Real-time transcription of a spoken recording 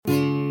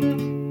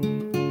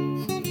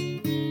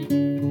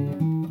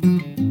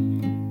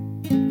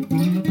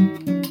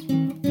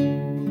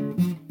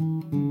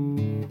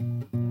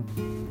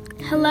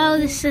Hello,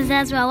 this is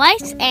Ezra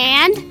Weiss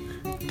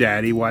and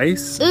Daddy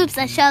Weiss. Oops,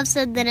 I should have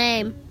said the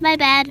name. My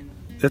bad.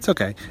 That's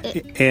okay.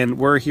 And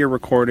we're here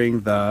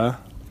recording the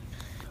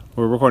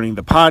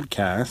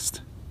podcast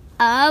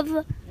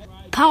Of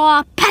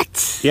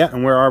PowerPets. Yeah,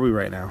 and where are we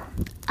right now?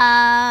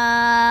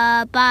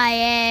 By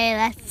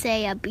let's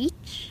say a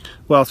beach.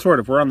 Well, sort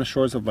of. We're on the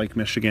shores of Lake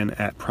Michigan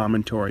at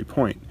Promontory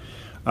Point,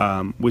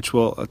 which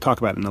we'll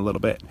talk about in a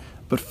little bit.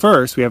 But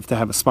first, we have to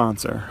have a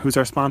sponsor. Who's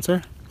our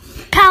sponsor?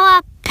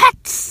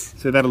 PowerPets.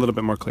 Say that a little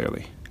bit more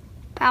clearly.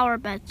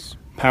 PowerPets.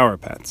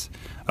 PowerPets.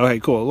 Okay,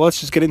 cool. Well, let's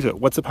just get into it.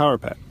 What's a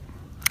PowerPet?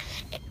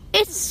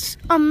 It's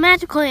a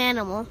magical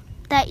animal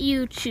that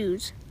you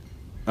choose.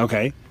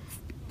 Okay.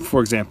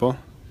 For example?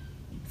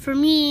 For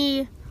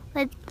me,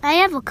 I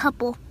have a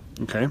couple.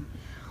 Okay.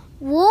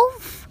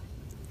 Wolf,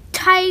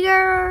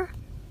 tiger,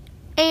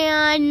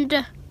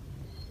 and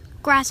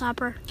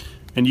grasshopper.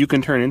 And you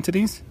can turn into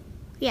these?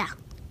 Yeah.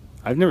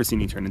 I've never seen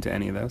you turn into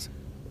any of those.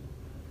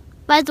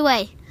 By the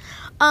way,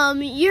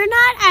 you're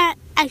not at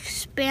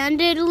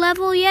expanded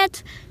level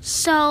yet,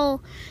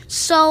 so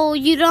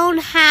you don't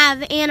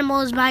have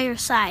animals by your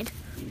side.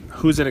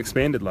 Who's at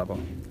expanded level?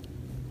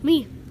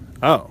 Me.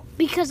 Oh.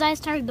 Because I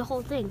started the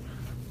whole thing.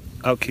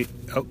 Okay.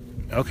 Oh,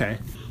 okay.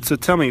 So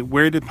tell me,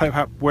 where did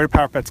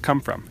PowerPets come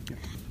from?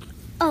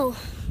 Oh,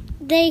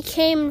 they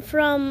came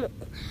from,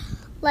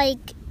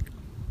 like,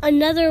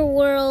 another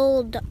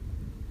world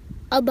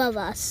above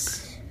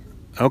us.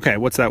 Okay,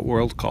 what's that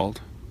world called?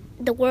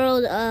 The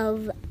world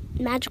of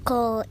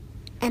magical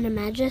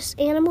animagus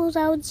animals,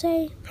 I would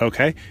say.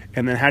 Okay,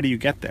 and then how do you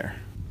get there?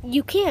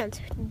 You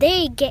can't.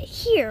 They get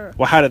here.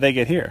 Well, how do they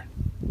get here?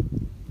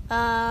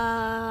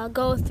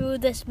 Go through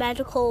this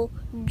magical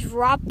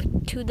drop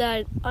to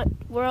the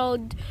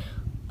world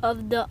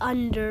of the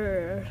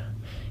under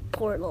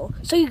portal.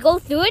 So you go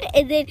through it,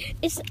 and then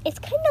it's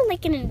kind of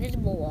like an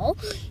invisible wall.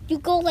 You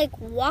go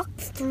walk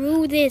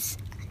through this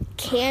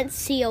can't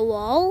see a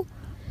wall.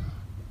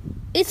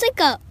 It's like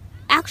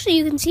actually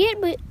you can see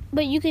it,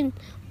 but you can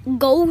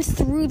go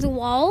through the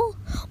wall,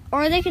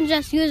 or they can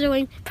just use their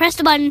wing, press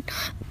the button,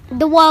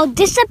 the wall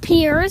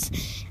disappears,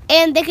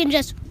 and they can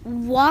just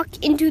walk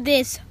into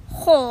this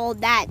hole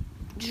that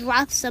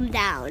drops them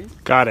down.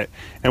 Got it.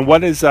 And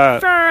what is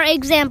For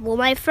example,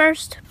 my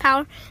first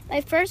power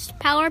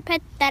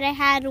pet that I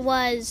had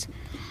was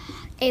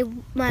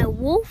my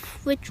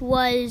wolf, which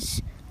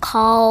was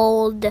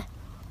called,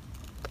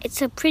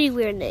 it's a pretty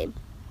weird name,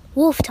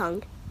 Wolf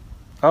Tongue.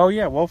 Oh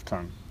yeah, Wolf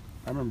Tongue.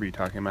 I remember you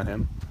talking about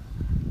him.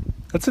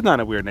 That's not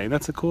a weird name.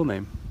 That's a cool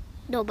name.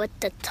 No, but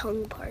the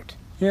tongue part.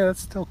 Yeah,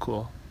 that's still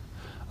cool.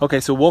 Okay,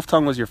 so Wolf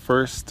Tongue was your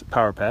first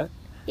power pet.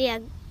 Yeah.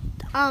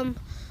 And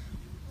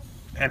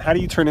how do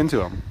you turn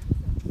into him?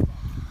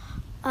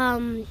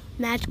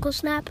 Magical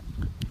snap.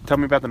 Tell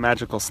me about the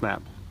magical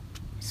snap.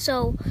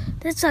 So,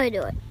 that's how you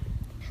do it.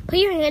 Put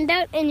your hand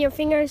out and your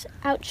fingers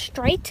out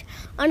straight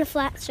on a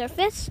flat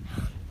surface.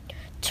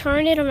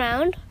 Turn it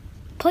around.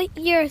 Put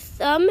your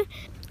thumb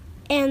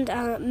and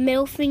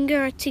middle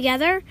finger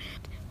together.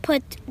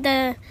 Put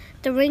the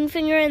ring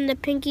finger and the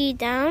pinky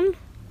down.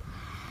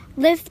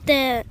 Lift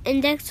the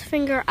index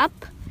finger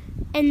up,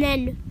 and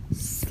then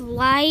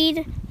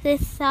slide the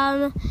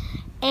thumb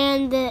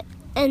and the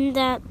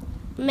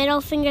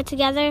middle finger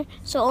together,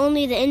 so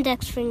only the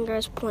index finger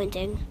is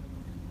pointing.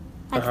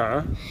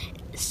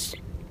 That's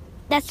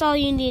all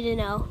you need to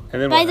know.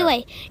 And then by the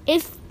way,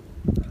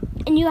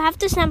 and you have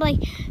to snap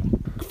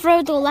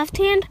for the left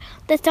hand,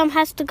 the thumb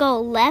has to go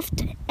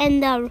left,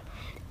 and the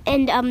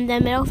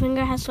middle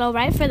finger has to go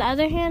right. For the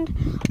other hand,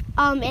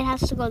 it has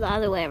to go the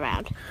other way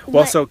around.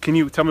 Well, so can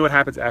you tell me what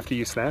happens after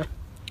you snap?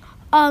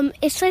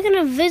 It's like an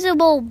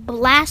invisible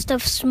blast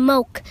of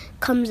smoke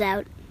comes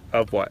out.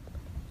 Of what?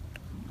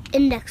 Got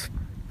it.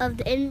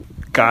 The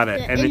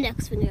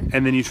index finger.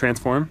 And then you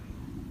transform?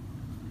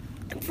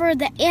 For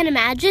the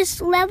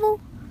animagus level,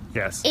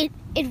 yes.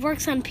 It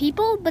works on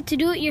people, but to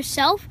do it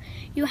yourself,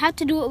 you have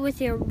to do it with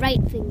your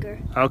right finger.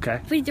 Okay.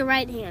 With your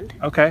right hand.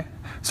 Okay.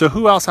 So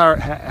who else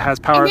has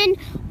power? And then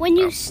when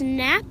you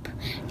snap,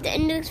 the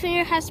index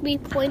finger has to be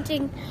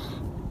pointing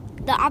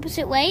the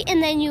opposite way,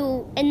 and then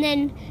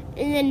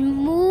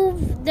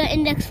move the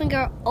index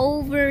finger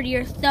over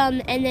your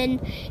thumb, and then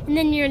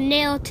your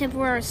nail tip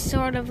will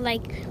sort of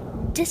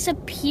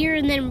disappear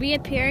and then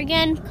reappear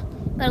again.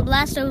 But a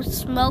blast of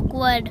smoke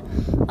would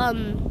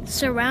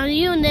surround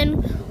you, and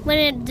then when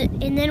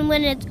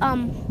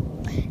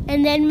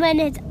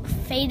it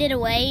faded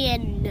away,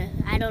 and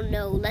I don't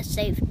know, let's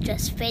say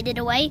just faded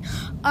away,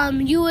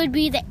 you would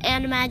be the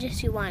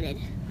animagus you wanted.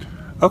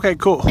 Okay,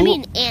 cool.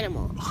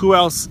 Animal. Who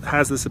else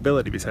has this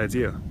ability besides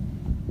you?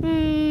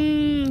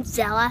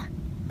 Zella,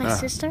 my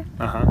sister.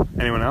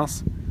 Anyone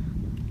else?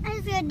 I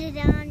got it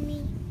on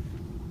me.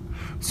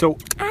 So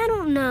I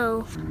don't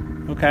know.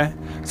 Okay.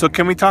 So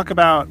can we talk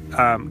about?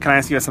 Can I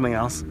ask you about something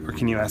else, or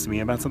can you ask me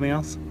about something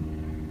else?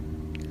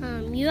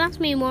 You asked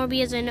me more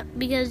because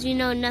you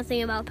know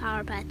nothing about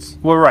PowerPets.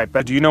 Well, right.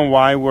 But do you know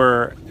why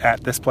we're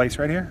at this place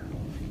right here?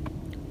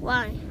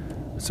 Why?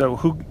 So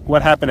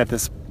what happened at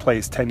this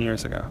place 10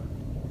 years ago?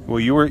 Well,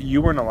 you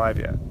weren't alive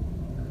yet.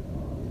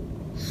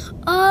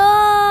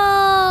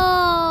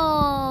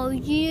 Oh,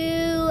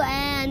 you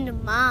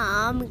and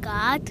Mom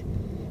got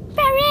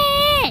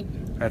married.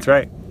 That's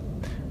right.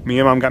 Me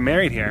and Mom got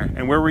married here.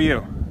 And where were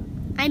you?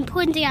 I'm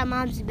pointing at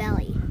Mom's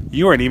belly.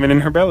 You weren't even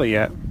in her belly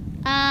yet.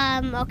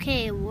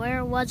 Okay,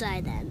 where was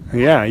I then?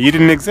 Yeah, you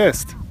didn't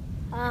exist.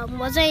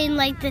 Was I in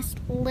like this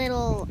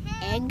little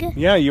egg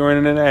Yeah, you were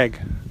in an egg.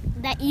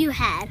 that you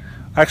had?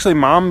 Actually,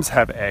 moms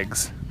have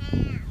eggs.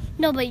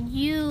 No, but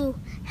you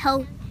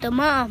helped the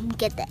mom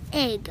get the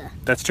egg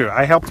That's true.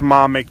 I helped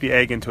Mom make the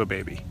egg into a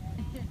baby.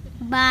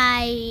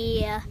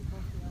 by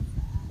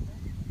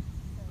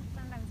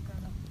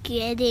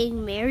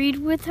getting married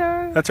with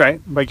her. That's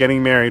right, by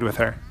getting married with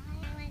her.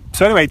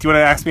 So anyway, do you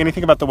want to ask me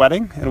anything about the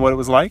wedding and what it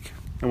was like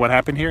and what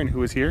happened here and who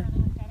was here?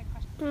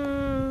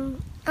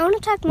 I want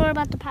to talk more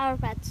about the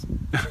PowerPets.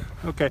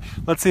 Okay,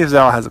 let's see if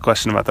Zella has a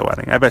question about the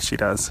wedding. I bet she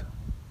does.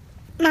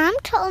 Mom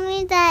told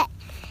me that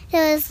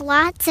there was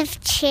lots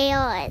of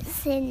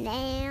chairs in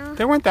there.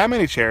 There weren't that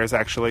many chairs,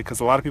 actually, because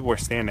a lot of people were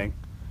standing.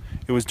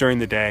 It was during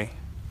the day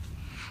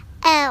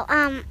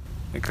Oh,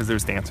 because there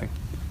was dancing.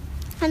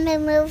 and they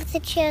moved the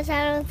chairs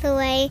out of the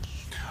way.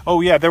 Oh,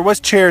 yeah, there was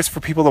chairs for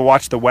people to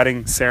watch the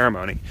wedding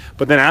ceremony.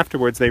 But then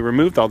afterwards, they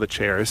removed all the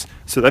chairs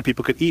so that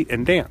people could eat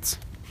and dance.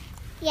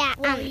 Yeah,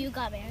 You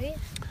got married?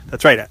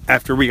 That's right,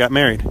 after we got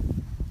married.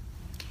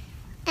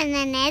 and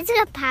then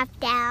Ezra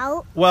popped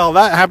out. Well,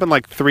 that happened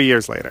like 3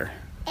 years later.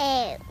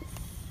 Oh.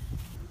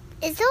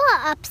 Is there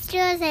an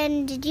upstairs,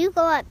 and did you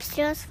go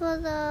upstairs for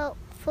the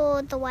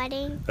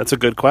wedding? That's a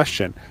good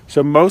question.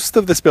 So most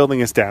of this building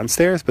is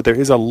downstairs, but there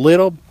is a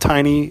little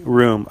tiny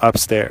room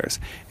upstairs.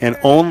 And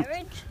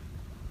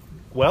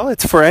well,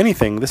 it's for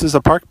anything. This is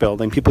a park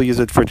building. People use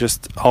it for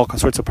just all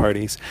sorts of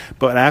parties.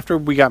 But after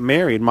we got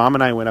married, Mom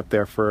and I went up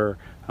there for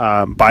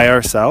by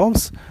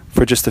ourselves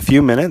for just a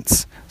few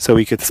minutes so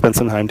we could spend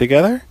some time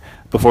together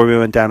before we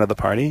went down to the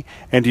party.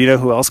 And do you know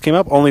who else came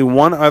up? Only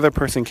one other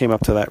person came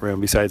up to that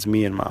room besides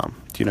me and Mom.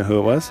 Do you know who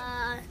it was?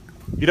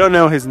 You don't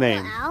know his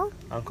name. Al?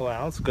 Uncle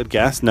Al's? Good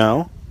guess.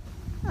 No.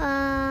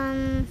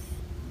 Who?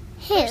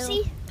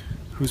 Percy?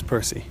 Who's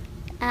Percy?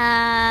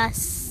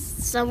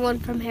 Someone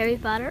from Harry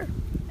Potter.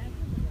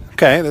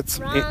 Okay, that's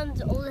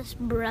Ron's oldest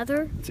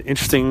brother. it's an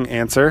interesting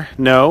answer.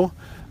 No.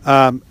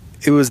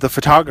 It was the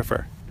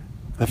photographer.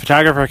 The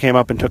photographer came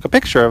up and took a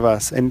picture of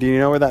us. And do you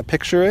know where that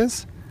picture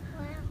is?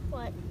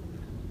 What?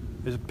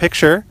 There's a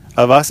picture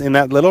of us in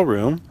that little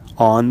room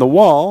on the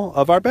wall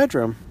of our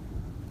bedroom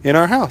in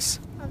our house.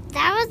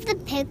 That was the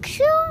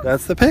picture?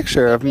 That's the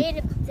picture of.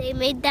 They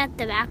made that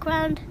the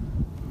background.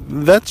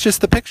 That's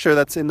just the picture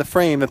that's in the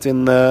frame that's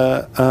in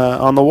the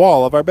on the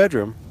wall of our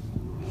bedroom.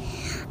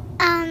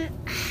 I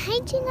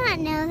do not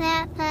know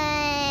that,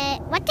 but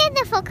what did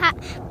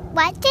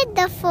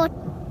the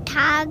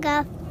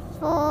photographer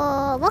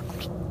look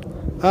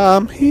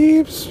like?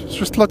 He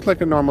just looked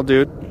like a normal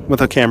dude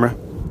with a camera.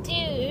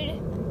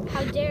 Dude,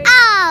 how dare you?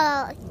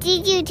 Oh,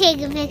 did you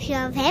take a picture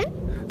of him?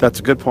 That's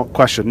a good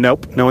question.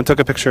 Nope, no one took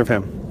a picture of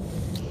him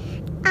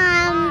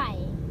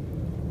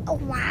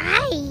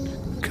Why?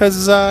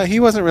 because he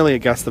wasn't really a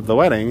guest of the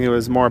wedding. It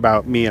was more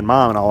about me and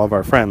Mom and all of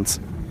our friends.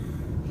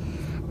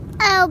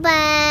 Oh,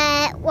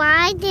 but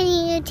why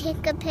didn't you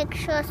take a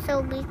picture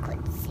so we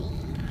could see?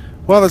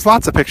 Well, there's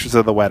lots of pictures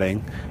of the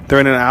wedding. They're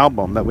in an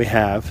album that we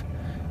have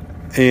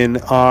in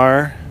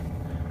our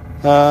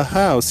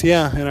house.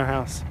 Yeah, in our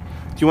house.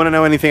 Do you want to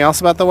know anything else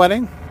about the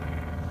wedding?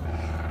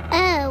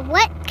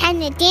 What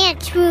kind of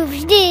dance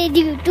moves did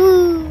you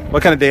do?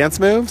 What kind of dance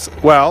moves?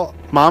 Well,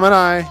 Mom and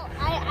I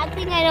I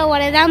think I know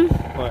one of them.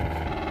 What?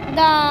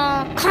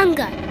 The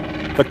conga.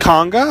 The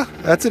conga?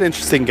 That's an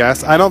interesting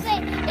guess. I don't.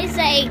 It's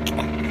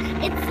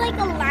like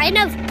a line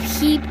of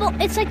people.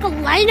 It's like a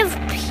line of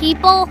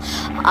people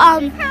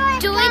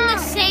doing the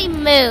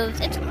same moves.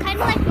 It's kind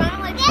of like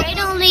Runaway Train,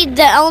 only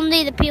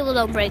the people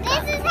don't break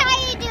up. This is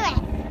how you do it.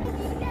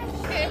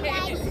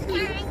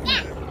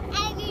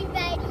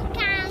 Everybody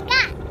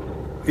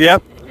conga.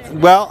 Yep.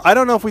 Well, I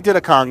don't know if we did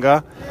a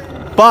conga,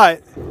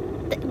 but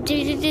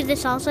Did you do the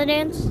salsa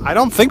dance? I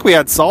don't think we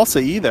had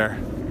salsa either.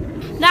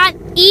 Not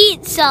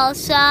eat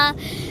salsa.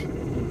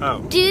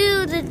 Oh.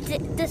 Do the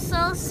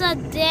salsa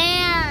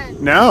dance.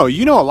 No,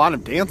 you know a lot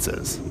of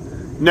dances.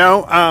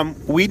 No,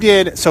 we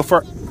did. So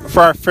for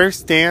our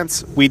first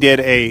dance, we did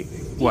a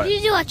what?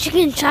 Did you do a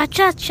chicken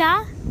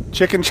cha-cha-cha?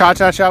 Chicken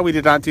cha-cha-cha. We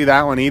did not do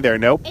that one either.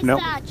 Nope. It's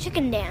Nope. a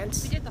chicken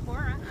dance.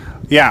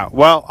 Yeah.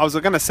 Well, I was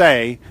gonna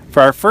say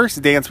for our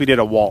first dance, we did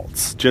a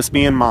waltz. Just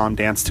me and Mom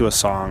danced to a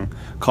song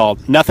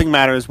called "Nothing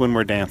Matters When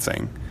We're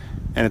Dancing,"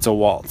 and it's a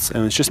waltz,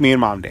 and it's just me and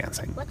Mom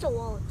dancing. What's a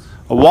waltz?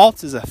 A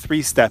waltz is a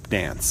 3-step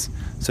dance.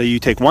 So you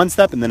take one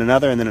step and then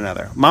another and then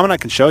another. Mom and I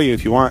can show you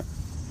if you want.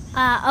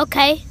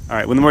 Okay. All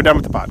right, when we're done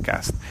with the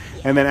podcast.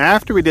 And then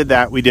after we did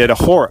that, we did a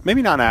hora.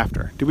 Maybe not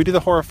after. Did we do the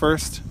hora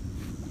first?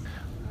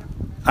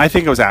 I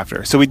think it was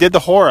after. So we did the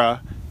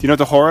hora. Do you know what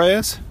the hora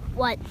is?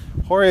 What?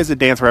 Hora is a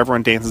dance where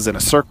everyone dances in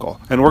a circle.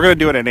 And we're going to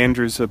do it at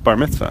Andrew's bar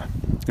mitzvah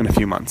in a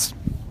few months.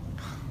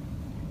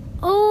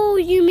 Oh,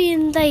 you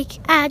mean like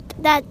at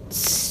that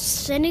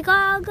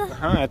synagogue?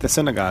 At the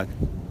synagogue.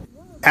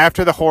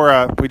 After the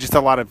hora, we just did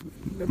a lot of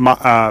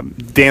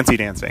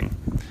dancing.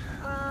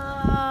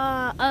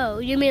 Oh,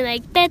 you mean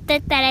like I'm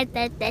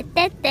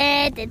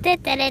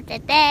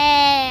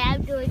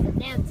doing some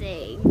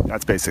dancing.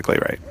 That's basically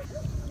right.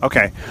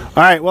 Okay.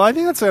 All right. Well, I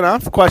think that's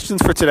enough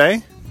questions for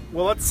today.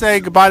 Well, let's say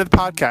goodbye to the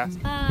podcast.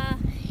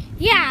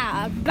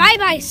 Yeah.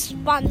 Bye-bye,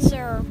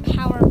 sponsor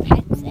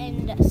PowerPets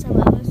and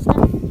some other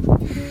stuff.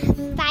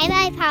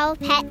 Bye-bye,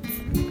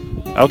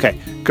 PowerPets. Okay.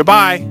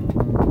 Goodbye.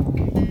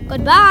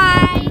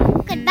 Goodbye.